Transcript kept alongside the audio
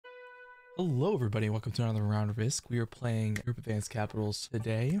Hello everybody, welcome to another round of Risk. We are playing Group Advanced Capitals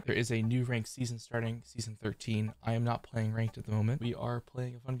today. There is a new ranked season starting, season 13. I am not playing ranked at the moment. We are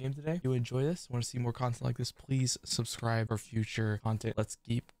playing a fun game today. If you enjoy this, want to see more content like this, please subscribe for future content. Let's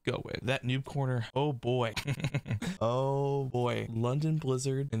keep going. That noob corner, oh boy. Oh boy. London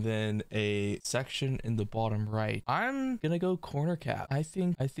Blizzard, and then a section in the bottom right. I'm gonna go corner cap. I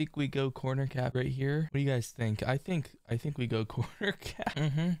think we go corner cap right here. What do you guys think? I think we go corner cap.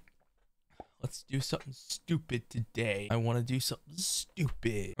 Let's do something stupid today. I want to do something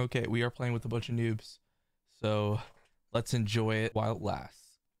stupid. Okay, we are playing with a bunch of noobs, so let's enjoy it while it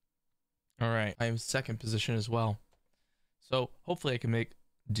lasts. All right, I am second position as well, so hopefully I can make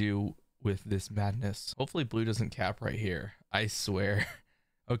do with this madness. Hopefully blue doesn't cap right here. I swear.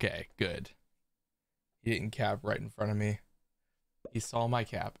 Okay, good. He didn't cap right in front of me. He saw my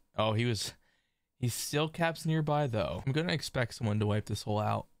cap. Oh, he still caps nearby though. I'm gonna expect someone to wipe this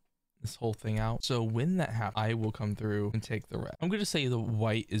whole thing out. So when that happens, I will come through and take the red. I'm gonna say the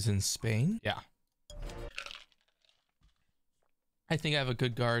white is in Spain. Yeah, I think I have a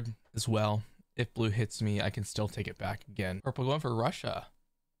good guard as well. If blue hits me, I can still take it back again. Purple going for Russia.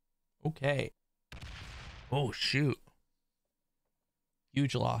 Okay. Oh shoot,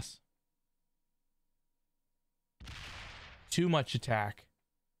 huge loss. Too much attack,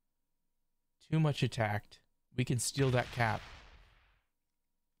 too much attacked. We can steal that cap.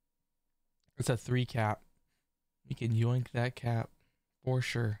 It's a 3 cap. We can yoink that cap for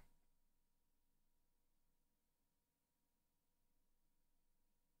sure.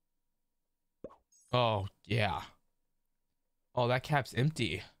 Oh, yeah. Oh, that cap's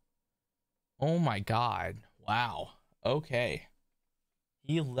empty. Oh my god. Wow. Okay.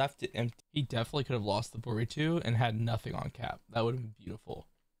 He left it empty. He definitely could have lost the 4v2 and had nothing on cap. That would have been beautiful.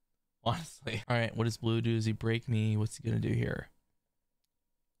 Honestly. All right, what does blue do? Does he break me? What's he going to do here?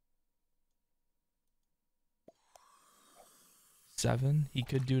 Seven. He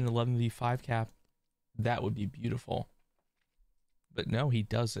could do an 11v5 cap. That would be beautiful, but no, he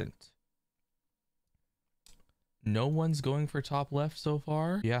doesn't. No one's going for top left so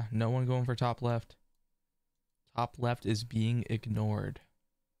far. Yeah, no one going for top left. Top left is being ignored.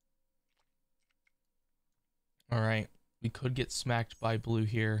 All right, we could get smacked by blue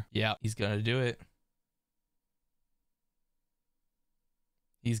here. Yeah, he's gonna do it.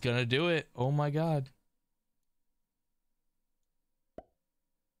 He's gonna do it. Oh my god.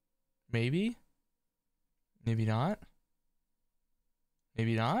 Maybe, maybe not,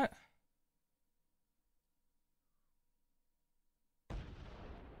 maybe not.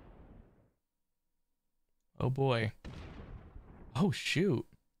 Oh boy. Oh shoot.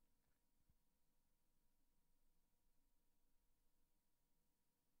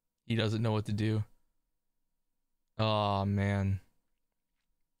 He doesn't know what to do. Oh man.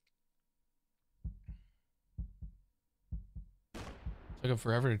 Took him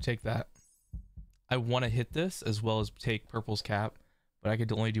forever to take that. I want to hit this as well as take purple's cap, but I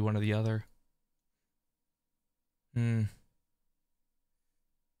could only do one or the other. This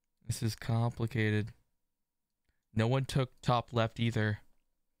is complicated. No one took top left either.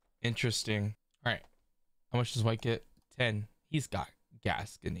 Interesting. All right. How much does white get? 10. He's got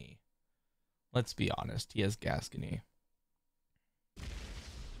Gascony. Let's be honest. He has Gascony.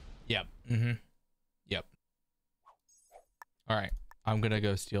 Yep. Yep. All right. I'm going to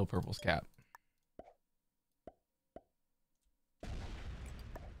go steal purple's cap.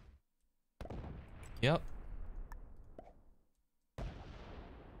 Yep.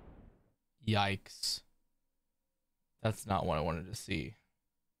 Yikes. That's not what I wanted to see.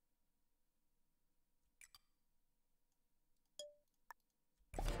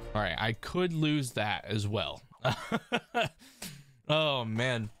 All right, I could lose that as well. Oh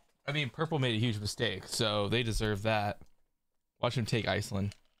man. I mean, purple made a huge mistake, so they deserve that. Watch him take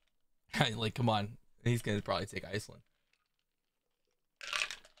Iceland. Like, come on. He's gonna probably take Iceland.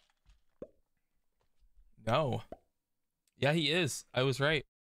 No. Yeah, he is. I was right.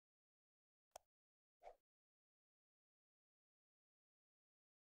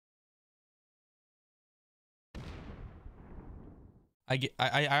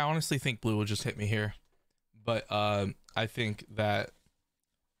 I honestly think blue will just hit me here, but I think that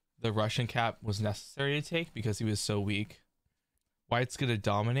the Russian cap was necessary to take because he was so weak. White's gonna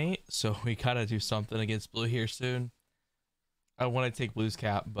dominate, so we gotta do something against blue here soon. I want to take blue's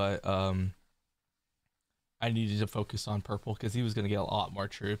cap, but I needed to focus on purple because he was gonna get a lot more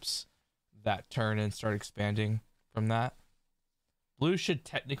troops that turn and start expanding from that. Blue should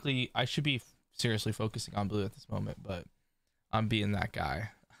technically, I should be seriously focusing on blue at this moment, but I'm being that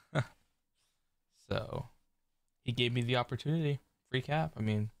guy. So he gave me the opportunity. Free cap. I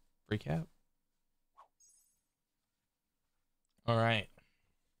mean, Free cap. All right.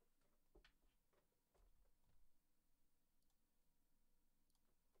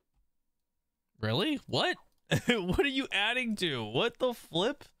 Really? What? What are you adding to? What the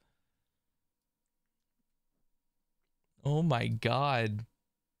flip? Oh my god.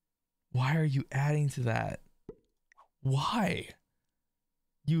 Why are you adding to that? Why?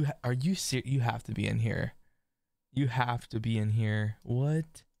 Are you serious? You have to be in here. You have to be in here.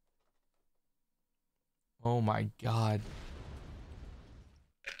 What? Oh my god.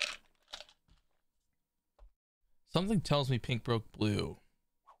 Something tells me pink broke blue.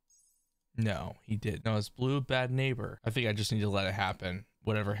 No, he did. No, it's blue bad neighbor. I think I just need to let it happen.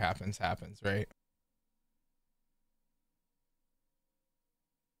 Whatever happens, happens, right?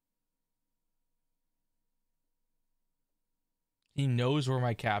 He knows where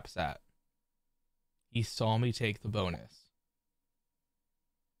my cap's at. He saw me take the bonus.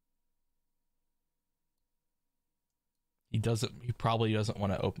 He probably doesn't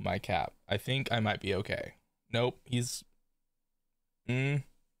want to open my cap. I think I might be okay. Nope, he's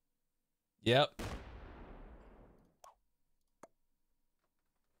yep.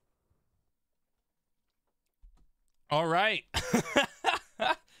 All right.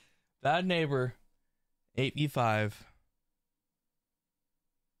 Bad neighbor. 8v5.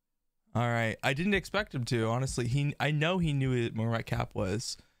 All right. I didn't expect him to, honestly. I know he knew where my cap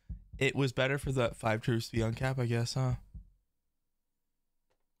was. It was better for the 5 troops to be on cap, I guess, huh?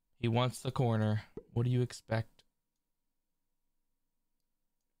 He wants the corner. What do you expect?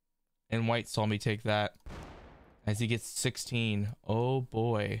 And white saw me take that as he gets 16. Oh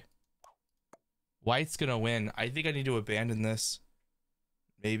boy. White's gonna win. I think I need to abandon this.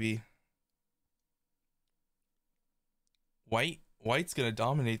 Maybe. White's gonna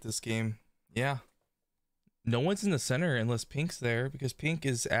dominate this game. Yeah. No one's in the center unless pink's there, because pink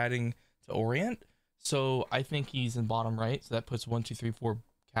is adding to Orient. So I think he's in bottom right. So that puts 1, 2, 3, 4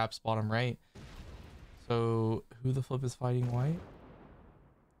 caps bottom right. So who the flip is fighting white?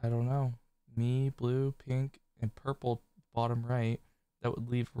 I don't know. Me, blue, pink, and purple bottom right. That would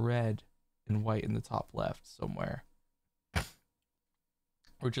leave red and white in the top left somewhere.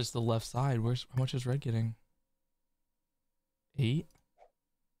 Or just the left side. How much is red getting? 8?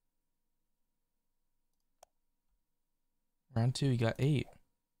 Round 2, you got 8.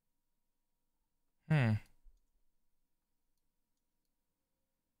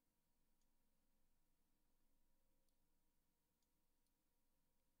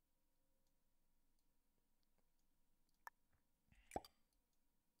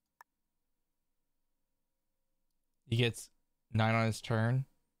 He gets 9 on his turn.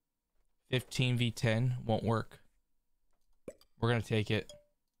 15v10 won't work. We're gonna take it.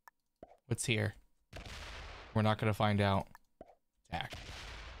 What's here? We're not gonna find out. Attack.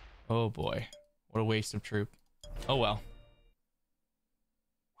 Oh boy. What a waste of troop. Oh well.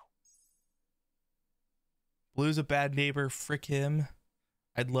 Blue's a bad neighbor. Frick him.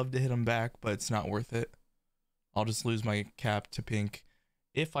 I'd love to hit him back, but it's not worth it. I'll just lose my cap to pink.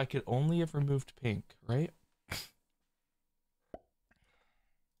 If I could only have removed pink, right?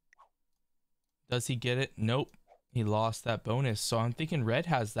 Does he get it? Nope. He lost that bonus. So I'm thinking red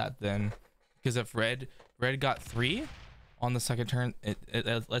has that then. Because if red got 3 on the second turn,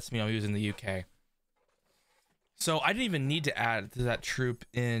 it lets me know he was in the UK. So I didn't even need to add to that troop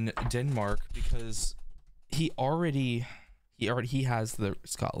in Denmark because he has the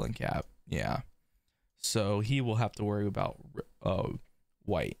Scotland cap. Yeah. So he will have to worry about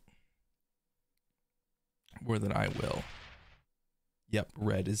white more than I will. Yep,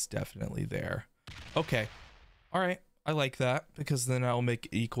 red is definitely there. Okay. All right. I like that because then I'll make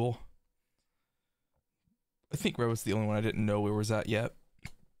it equal. I think red was the only one I didn't know where was at yet.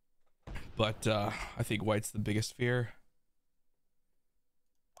 But I think white's the biggest fear.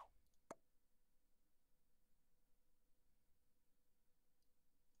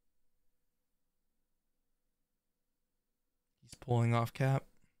 He's pulling off cap.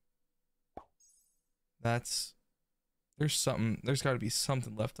 There's got to be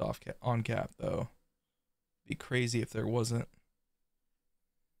something left off on cap though. Be crazy if there wasn't.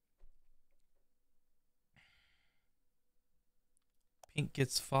 Pink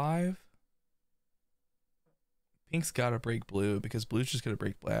gets 5. Pink's got to break blue because blue's just going to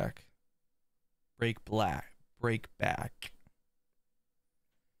break black. Break back.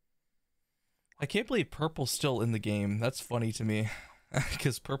 I can't believe purple's still in the game. That's funny to me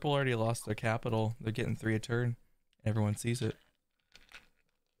because purple already lost their capital. They're getting 3 a turn. Everyone sees it.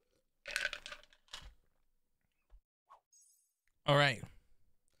 All right.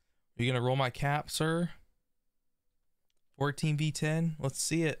 Are you going to roll my cap, sir? 14v10. Let's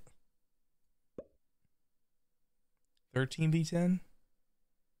see it. 13v10?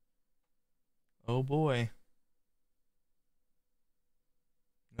 Oh boy.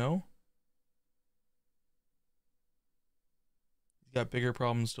 No? He's got bigger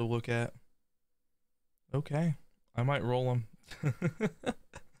problems to look at. Okay. I might roll him.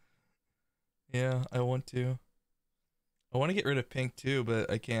 Yeah, I want to. I want to get rid of pink too, but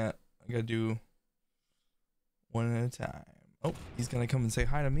I can't. I gotta do one at a time. Oh, he's gonna come and say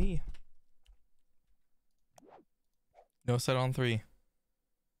hi to me. No set on 3.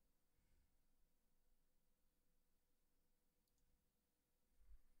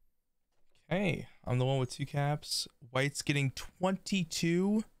 Okay, I'm the one with 2 caps. White's getting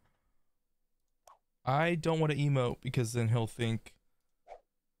 22. I don't want to emote because then he'll think,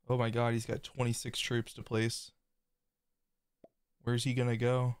 oh my god, he's got 26 troops to place. Where's he gonna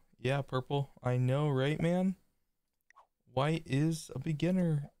go? Yeah, purple. I know, right, man? White is a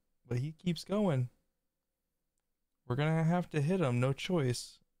beginner, but he keeps going. We're gonna have to hit him, no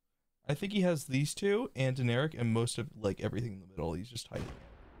choice. I think he has these two and generic and most of like everything in the middle. He's just hiding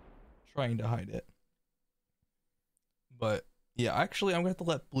it. Trying to hide it. But yeah, actually I'm gonna have to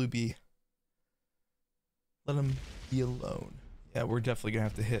let blue be. Let him be alone. Yeah, we're definitely gonna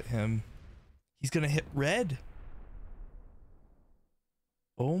have to hit him. He's gonna hit red.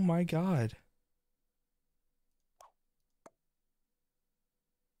 Oh my god.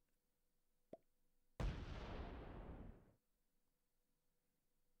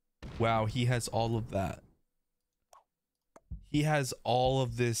 Wow, he has all of that. He has all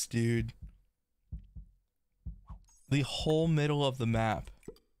of this, dude. The whole middle of the map.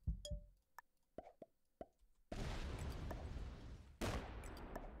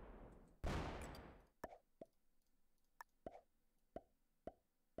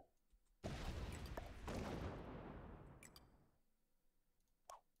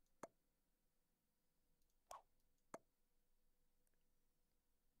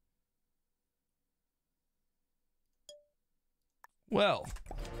 Well,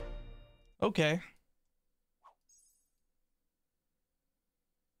 okay.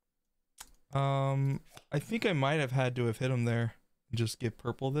 I think I might have had to have hit him there. Just give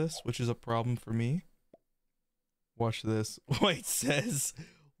purple this, which is a problem for me. Watch this. White says,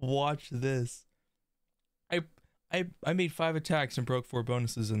 watch this. I made 5 attacks and broke 4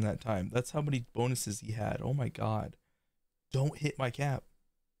 bonuses in that time. That's how many bonuses he had. Oh my god. Don't hit my cap.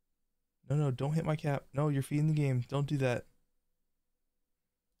 No, don't hit my cap. No, you're feeding the game. Don't do that.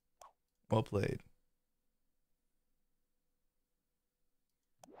 Well played.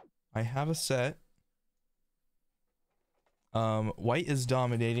 I have a set. White is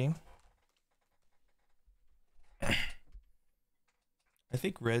dominating. I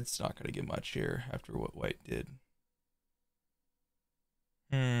think red's not gonna get much here after what white did.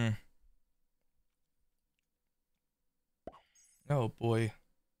 Oh boy.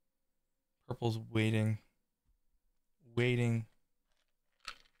 Purple's waiting. Waiting.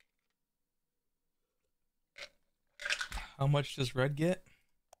 How much does red get?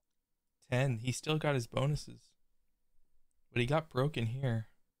 10. He still got his bonuses. But he got broken here.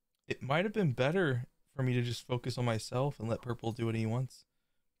 It might have been better for me to just focus on myself and let purple do what he wants.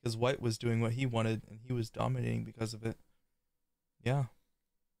 Because white was doing what he wanted and he was dominating because of it. Yeah.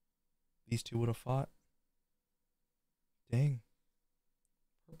 These two would have fought. Dang.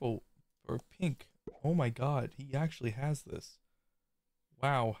 Purple or pink. Oh my god, he actually has this.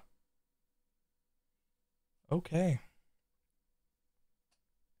 Wow. Okay.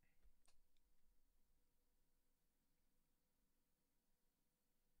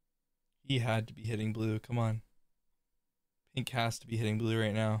 He had to be hitting blue. Come on. Pink has to be hitting blue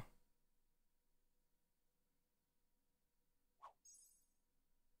right now.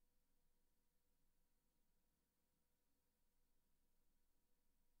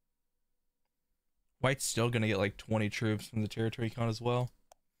 White's still gonna get like 20 troops from the territory count as well.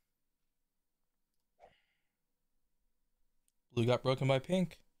 Blue got broken by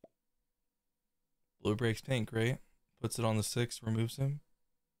pink. Blue breaks pink, right? Puts it on the 6, removes him.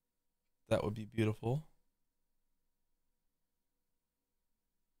 That would be beautiful.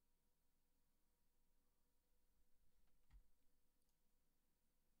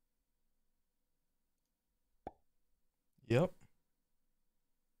 Yep.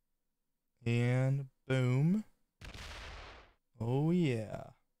 And boom. Oh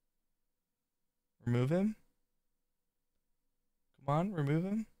yeah. Remove him. Come on, remove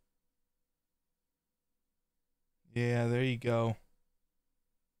him. Yeah, there you go.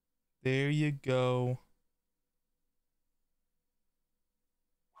 There you go.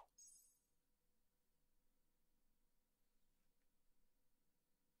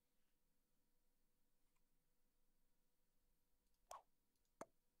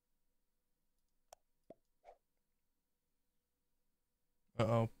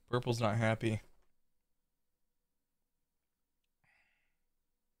 Uh-oh, purple's not happy.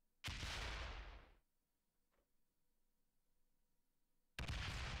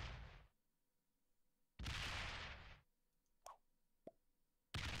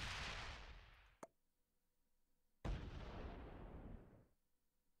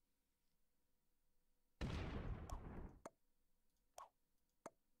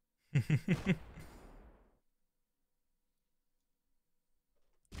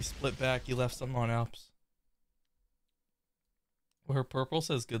 You split back, you left something on Alps. Where purple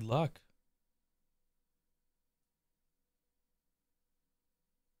says good luck.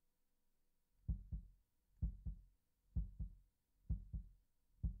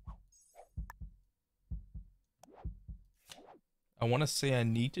 I want to say I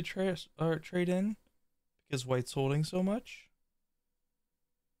need to trade in because white's holding so much.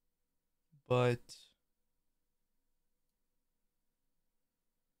 But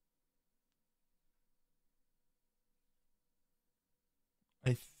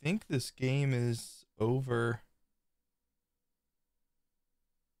I think this game is over.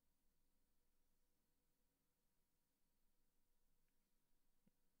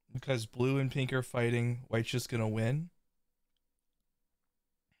 Because blue and pink are fighting, white's just gonna win.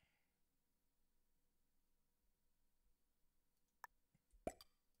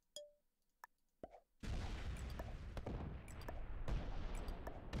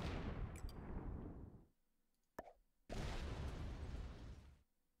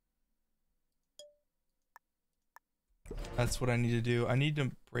 That's what I need to do. I need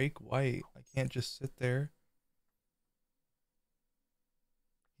to break white. I can't just sit there.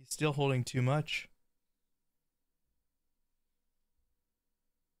 He's still holding too much.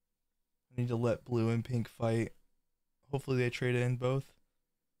 I need to let blue and pink fight. Hopefully they trade in both.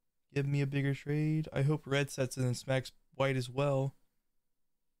 Give me a bigger trade. I hope red sets in and smacks white as well.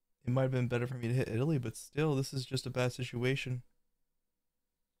 It might have been better for me to hit Italy, but still, this is just a bad situation.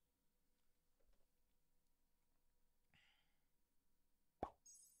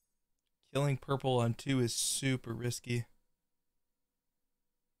 Killing purple on 2 is super risky.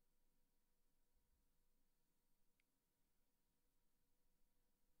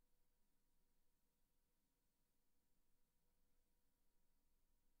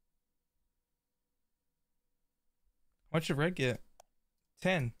 How much did red get?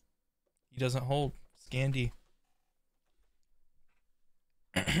 10. He doesn't hold. Scandy.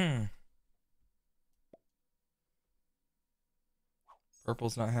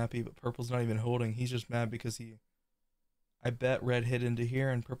 Purple's not happy, but purple's not even holding. He's just mad because I bet red hit into here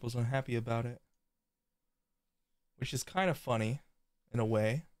and purple's unhappy about it. Which is kind of funny, in a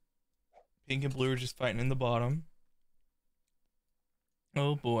way. Pink and blue are just fighting in the bottom.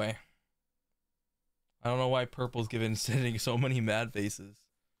 Oh boy. I don't know why purple's given sitting so many mad faces.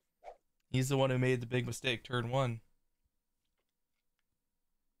 He's the one who made the big mistake, turn 1.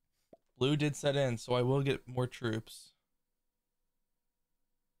 Blue did set in, so I will get more troops.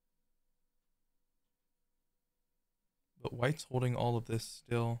 But white's holding all of this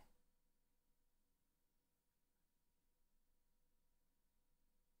still.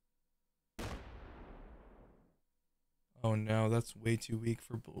 Oh no, that's way too weak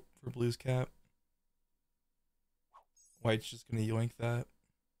for blue's cap. White's just gonna yoink that.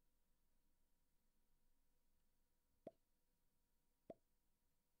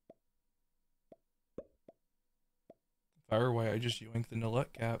 If I were white, I'd just yoink the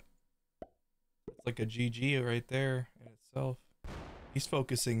nullet cap. It's like a GG right there in itself. He's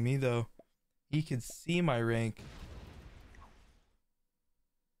focusing me though. He can see my rank.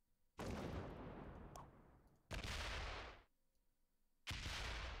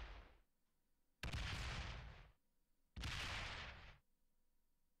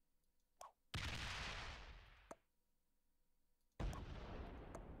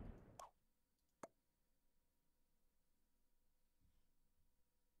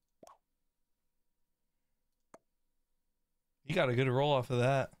 He got a good roll off of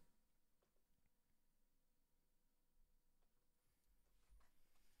that.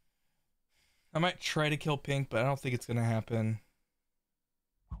 I might try to kill pink, but I don't think it's gonna happen.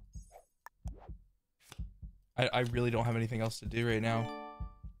 I really don't have anything else to do right now.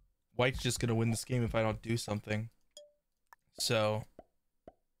 White's just gonna win this game if I don't do something. So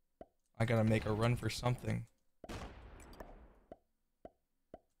I gotta make a run for something.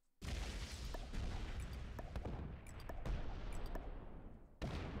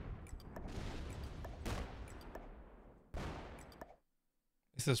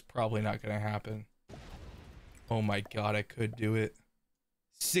 This is probably not gonna happen. Oh my god, I could do it.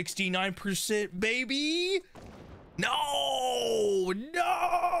 69%, baby! No! No!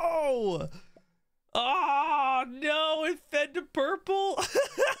 no! Oh no, it fed to purple.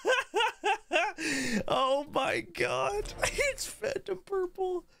 Oh my god, it's fed to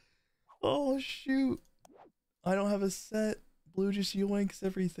purple. Oh shoot, I don't have a set. Blue just yoinks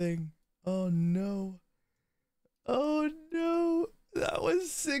everything. Oh no. Oh no, that was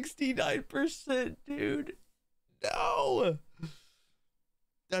 69%, dude. No,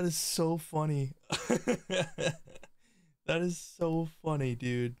 that is so funny. That is so funny,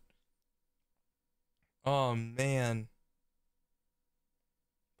 dude. Oh man,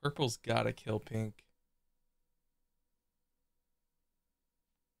 purple's gotta kill pink.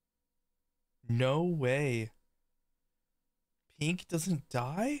 No way. Pink doesn't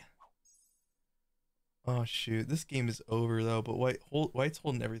die? Oh shoot, this game is over though, but White's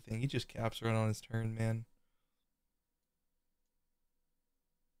holding everything. He just caps right on his turn, man.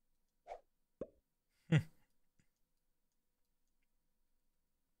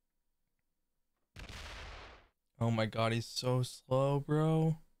 Oh my god, he's so slow,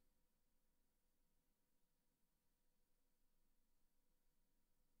 bro.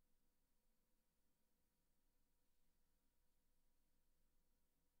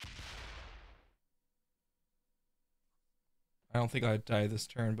 I don't think I'd die this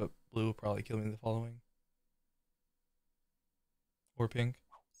turn, but blue will probably kill me the following. Or pink.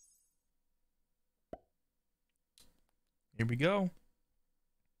 Here we go.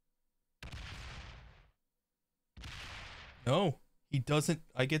 No, he doesn't.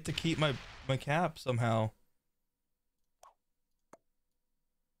 I get to keep my cap somehow.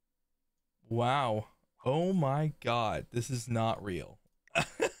 Wow. Oh my god, this is not real.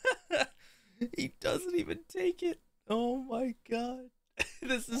 He doesn't even take it. Oh my god.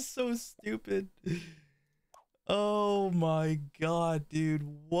 This is so stupid. Oh my god, dude.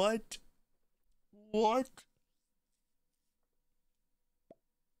 What? What?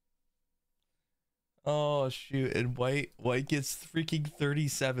 Oh shoot, and white gets freaking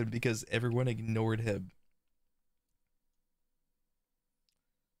 37 because everyone ignored him.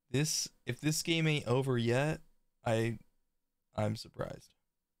 If this game ain't over yet, I'm surprised.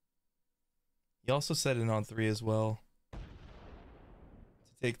 He also set it on 3 as well to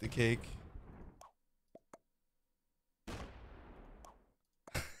take the cake.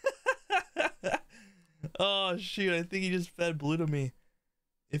 Oh shoot, I think he just fed blue to me.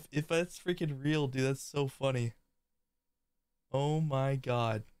 If that's freaking real, dude, that's so funny. Oh my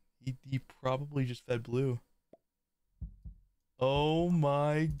god. He probably just fed blue. Oh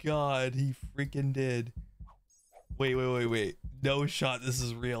my god, he freaking did. Wait. No shot, this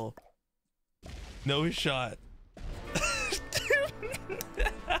is real. No shot.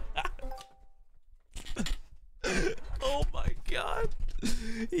 Oh my god.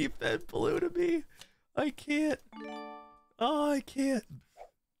 He fed blue to me. I can't. Oh, I can't.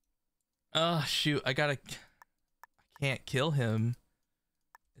 Oh shoot, I can't kill him.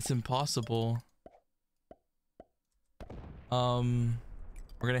 It's impossible. We're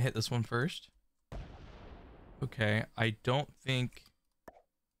gonna hit this one first. Okay, I don't think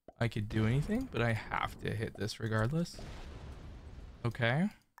I could do anything, but I have to hit this regardless. Okay.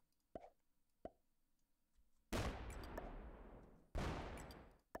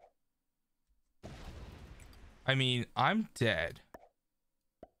 I mean, I'm dead.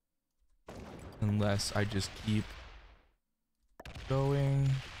 Unless I just keep going.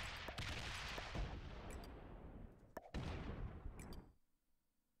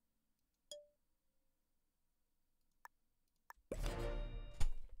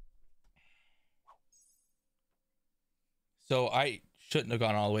 So I shouldn't have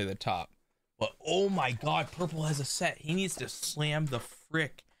gone all the way to the top. But oh my god, purple has a set. He needs to slam the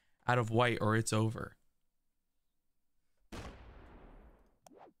frick out of white or it's over.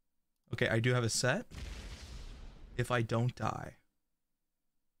 Okay, I do have a set. If I don't die.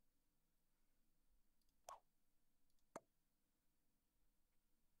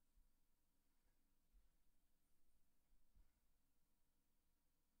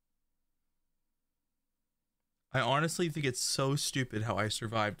 I honestly think it's so stupid how I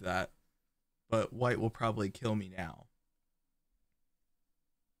survived that. But white will probably kill me now.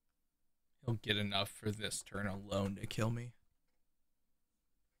 He'll get enough for this turn alone to kill me.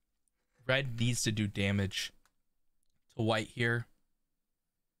 Red needs to do damage to white here.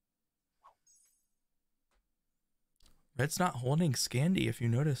 Red's not holding Scandy, if you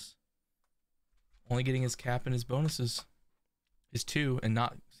notice. Only getting his cap and his bonuses. His 2 and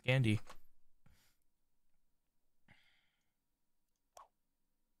not Scandy.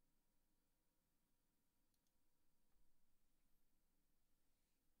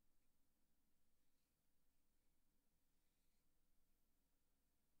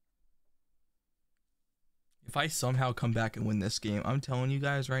 If I somehow come back and win this game, I'm telling you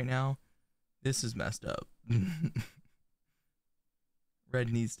guys right now, this is messed up. Red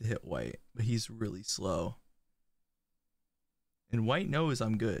needs to hit white, but he's really slow. And white knows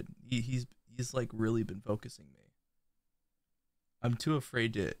I'm good. He's like really been focusing me. I'm too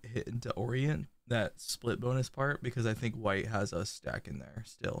afraid to hit into orient that split bonus part because I think white has a stack in there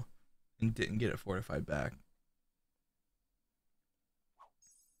still and didn't get it fortified back.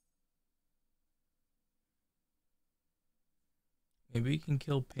 Maybe we can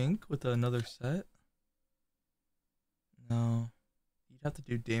kill pink with another set. No, you'd have to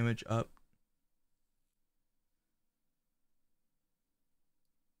do damage up.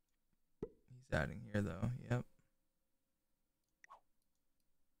 He's adding here though. Yep.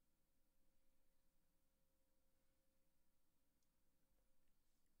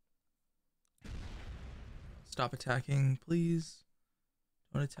 Stop attacking, please.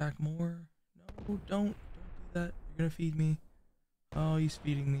 Don't attack more. No, don't do that. You're gonna feed me. Oh, he's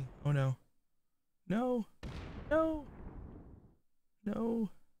feeding me. Oh no. No. No. No.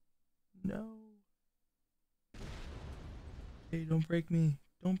 No. Hey, don't break me.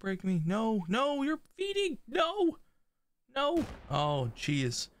 Don't break me. No. No, you're feeding. No. No. Oh,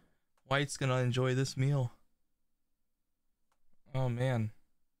 jeez. White's gonna enjoy this meal. Oh, man.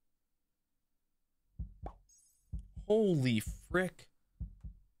 Holy frick.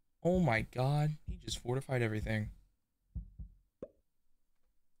 Oh my god. He just fortified everything.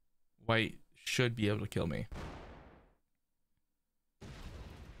 White should be able to kill me.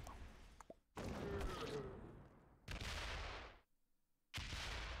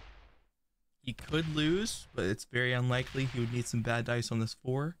 He could lose, but it's very unlikely. He would need some bad dice on this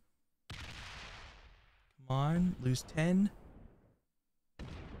 4. Come on, lose 10.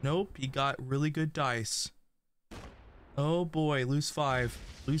 Nope, he got really good dice. Oh boy, lose 5.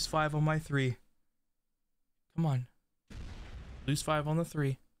 Lose 5 on my 3. Come on. Lose 5 on the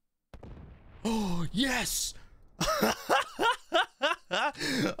 3. Oh, yes!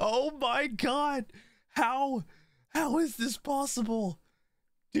 Oh my god! How is this possible?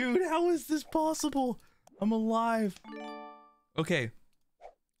 Dude, how is this possible? I'm alive. Okay.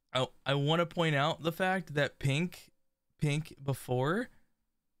 I want to point out the fact that pink before,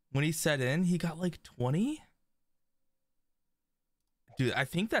 when he set in, he got like 20. Dude, I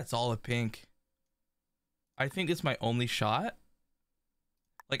think that's all of pink. I think it's my only shot.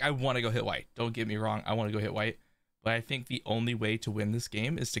 Like, I want to go hit white. Don't get me wrong. I want to go hit white. But I think the only way to win this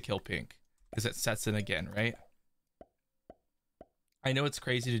game is to kill pink. Because it sets in again, right? I know it's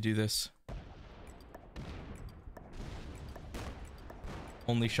crazy to do this.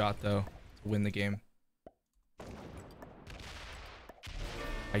 Only shot, though, to win the game.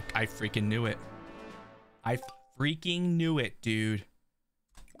 I freaking knew it. I freaking knew it, dude.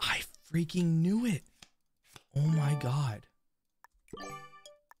 I freaking knew it. Oh my god.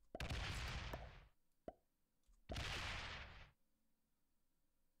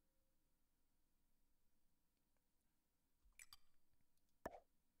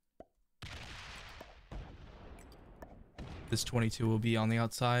 This 22 will be on the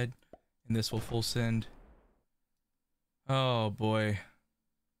outside, and this will full send. Oh boy.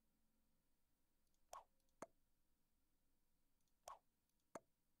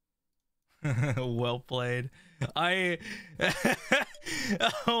 Well played.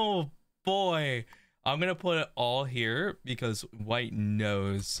 Oh boy. I'm gonna put it all here because white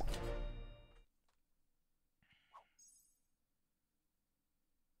knows.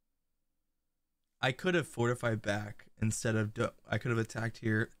 I could have fortified back instead of I could have attacked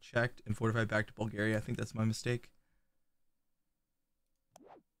here, checked, and fortified back to Bulgaria. I think that's my mistake.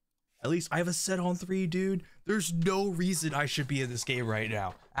 At least I have a set on 3, dude. There's no reason I should be in this game right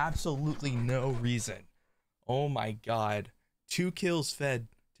now. Absolutely no reason. Oh my god. 2 kills fed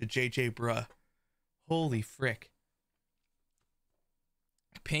to JJbruhh. Holy frick.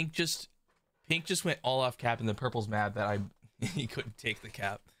 Pink just went all off cap, and the purple's mad that he couldn't take the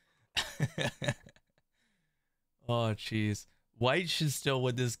cap. Oh jeez. White should still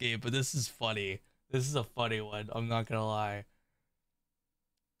win this game, but this is funny. This is a funny one. I'm not gonna lie.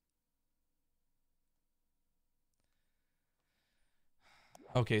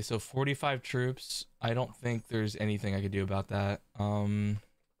 Okay, so 45 troops. I don't think there's anything I could do about that.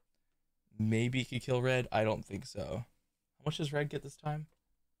 Maybe he could kill red. I don't think so. How much does red get this time?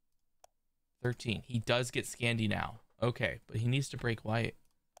 13. He does get Scandi now. Okay, but he needs to break white.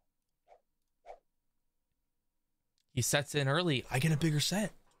 He sets in early. I get a bigger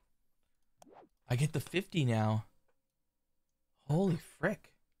set. I get the 50 now. Holy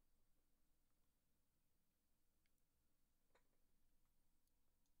frick.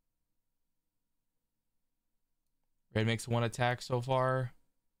 Red makes one attack so far.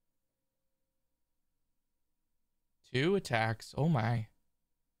 Two attacks. Oh my.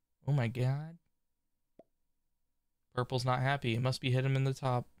 Oh my god. Purple's not happy. It must be hit him in the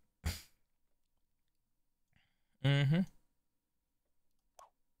top. Mm-hmm.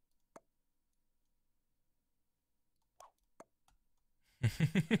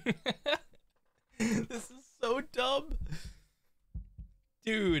 This is so dumb.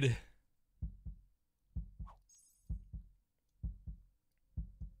 Dude.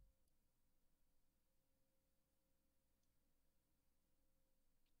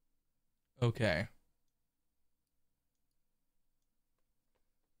 Okay.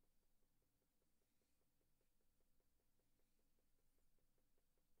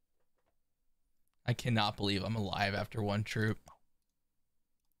 I cannot believe I'm alive after one troop.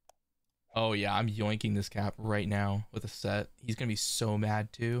 Oh yeah, I'm yoinking this cap right now with a set. He's gonna be so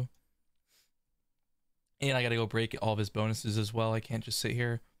mad too. And I gotta go break all of his bonuses as well. I can't just sit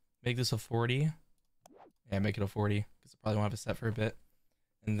here. Make this a 40. Yeah, make it a 40. Because I probably won't have a set for a bit.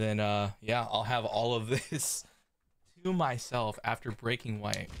 And then yeah, I'll have all of this to myself after breaking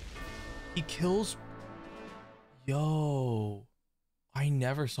white. He kills. Yo. I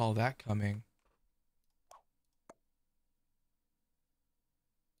never saw that coming.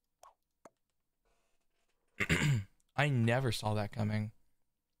 I never saw that coming.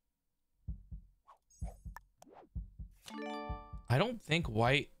 I don't think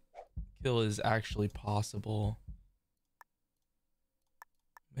white kill is actually possible.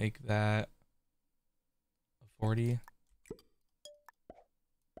 Make that a 40.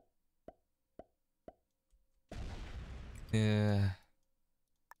 Yeah.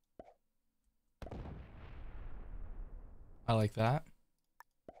 I like that.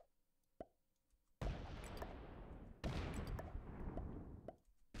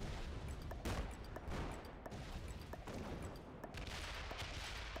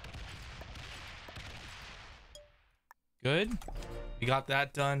 Good. We got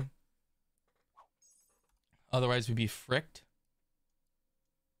that done. Otherwise, we'd be fricked.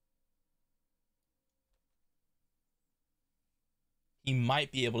 He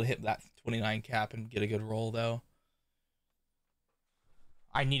might be able to hit that 29 cap and get a good roll, though.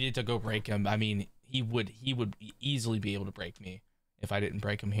 I needed to go break him. I mean, he would easily be able to break me if I didn't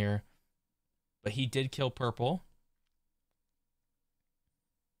break him here. But he did kill purple.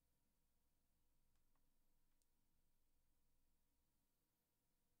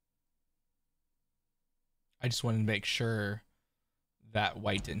 I just wanted to make sure that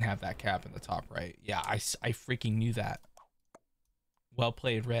white didn't have that cap in the top right. Yeah, I freaking knew that. Well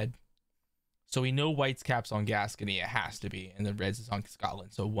played, red. So we know white's cap's on Gascony. It has to be. And then red's is on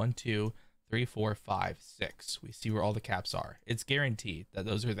Scotland. So 1, 2, 3, 4, 5, 6. We see where all the caps are. It's guaranteed that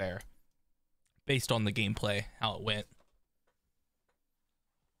those are there. Based on the gameplay, how it went.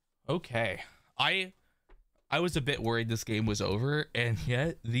 Okay. I was a bit worried this game was over. And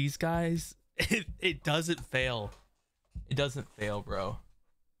yet, these guys... It doesn't fail. It doesn't fail, bro.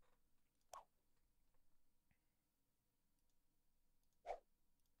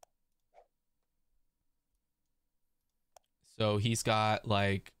 So he's got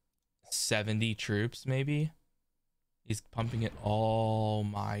like 70 troops, maybe. He's pumping it. Oh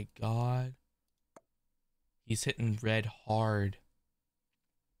my god. He's hitting red hard.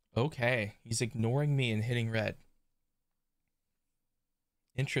 Okay. He's ignoring me and hitting red.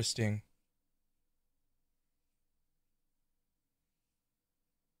 Interesting.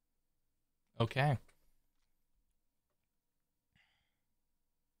 Okay.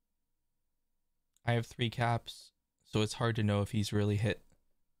 I have 3 caps, so it's hard to know if he's really hit.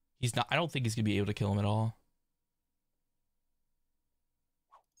 He's not. I don't think he's gonna be able to kill him at all.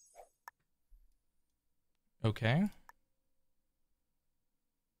 Okay.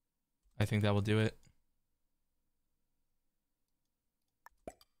 I think that will do it.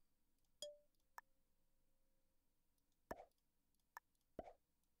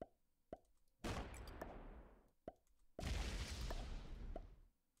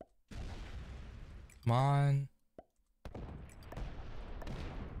 Come on.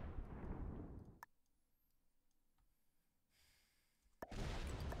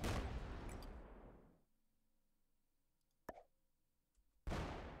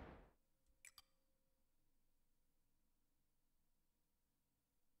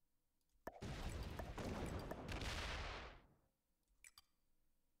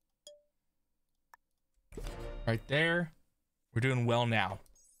 Right there. We're doing well now.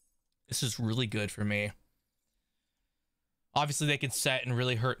 This is really good for me. Obviously, they could set and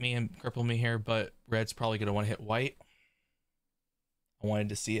really hurt me and cripple me here, but red's probably going to want to hit white. I wanted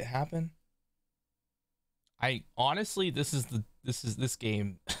to see it happen. I honestly, this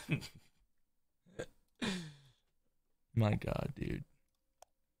game. My God, dude.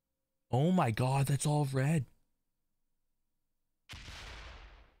 Oh my God, that's all red.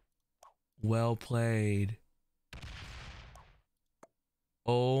 Well played.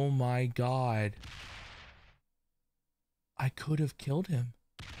 Oh my God. I could have killed him.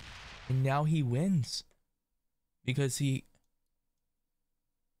 And now he wins. Because he...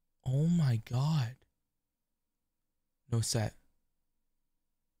 Oh my God. No set.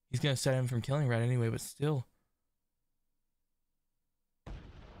 He's gonna set him from killing red anyway, but still.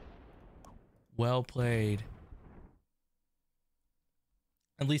 Well played.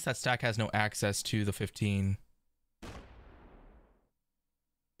 At least that stack has no access to the 15.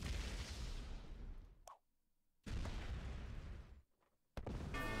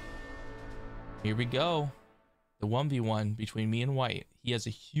 Here we go. The 1v1 between me and white. He has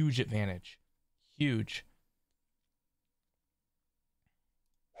a huge advantage. Huge.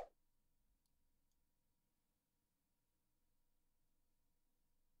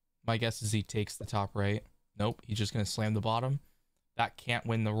 My guess is he takes the top right. Nope, he's just going to slam the bottom. That can't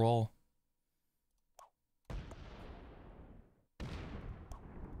win the roll.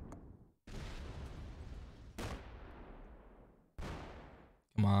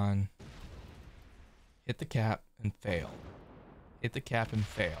 Come on. Hit the cap and fail. Hit the cap and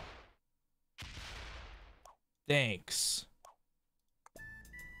fail. Thanks.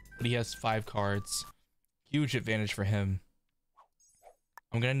 But he has 5 cards. Huge advantage for him.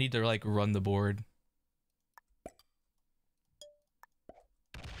 I'm gonna need to like run the board.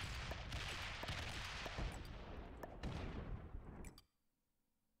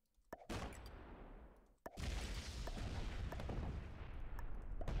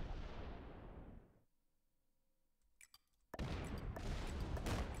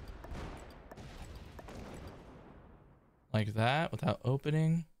 Like that without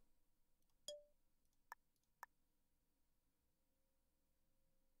opening.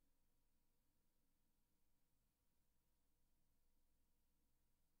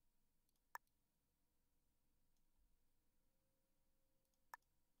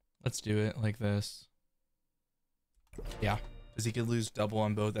 Let's do it like this. Yeah, because he could lose double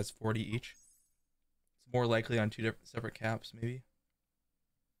on both. That's 40 each. It's more likely on 2 different separate caps, maybe.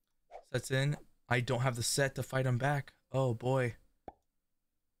 Sets in. I don't have the set to fight him back. Oh boy.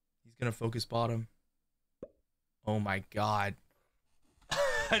 He's gonna focus bottom. Oh my God.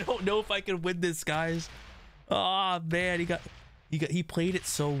 I don't know if I can win this, guys. Oh man, he played it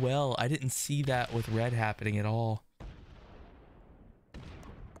so well. I didn't see that with red happening at all.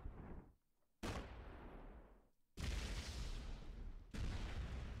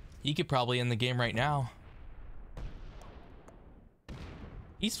 He could probably end the game right now.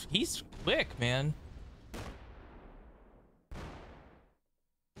 He's quick, man.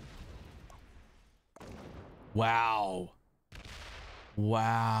 Wow.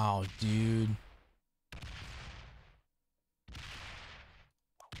 Wow, dude.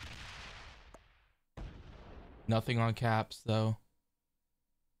 Nothing on caps, though.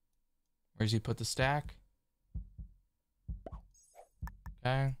 Where's he put the stack?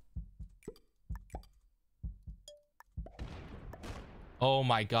 Okay. Oh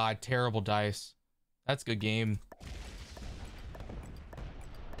my God, terrible dice. That's a good game.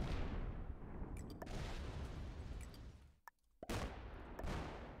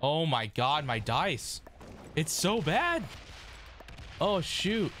 Oh my God, my dice. It's so bad. Oh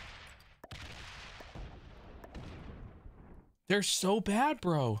shoot. They're so bad,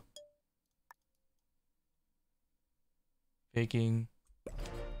 bro. Faking.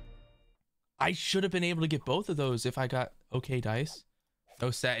 I should have been able to get both of those if I got okay dice. No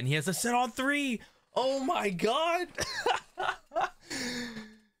set, and he has a set on 3. Oh my God.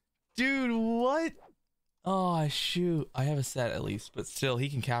 Dude, what? Oh shoot. I have a set at least, but still he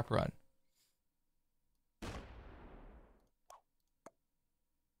can cap run.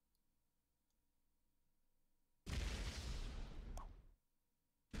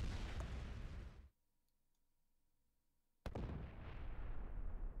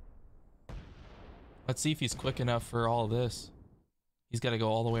 Let's see if he's quick enough for all of this. He's got to go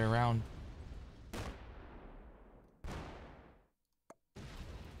all the way around.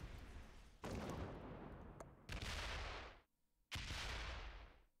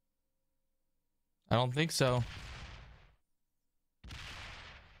 I don't think so.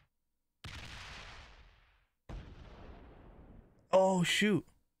 Oh, shoot.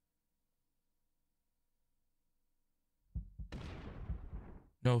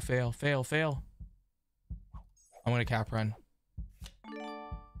 No, fail, fail, fail. I'm going to cap run.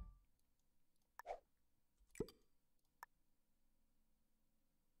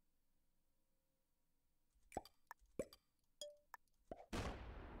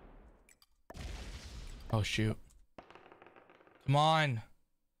 Oh, shoot. Come on.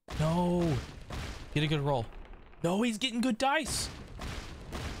 No. Get a good roll. No, he's getting good dice.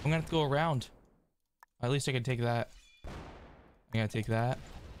 I'm gonna have to go around. At least I can take that. I gotta take that.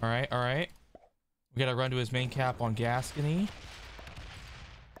 All right, all right. We gotta run to his main cap on Gascony.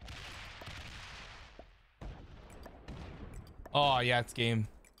 Oh, yeah, it's game.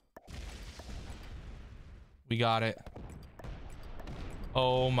 We got it.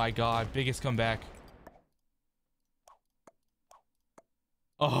 Oh my god, biggest comeback.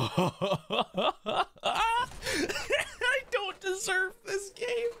 Oh, I don't deserve this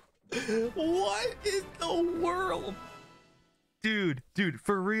game. What in the world? Dude,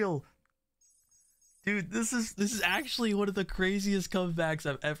 for real. Dude, this is actually one of the craziest comebacks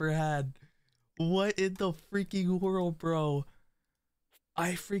I've ever had. What in the freaking world, bro?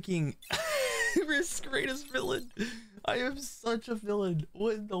 I freaking Risk greatest villain. I am such a villain.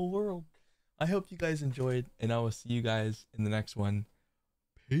 What in the world? I hope you guys enjoyed, and I will see you guys in the next one.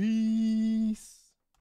 Peace.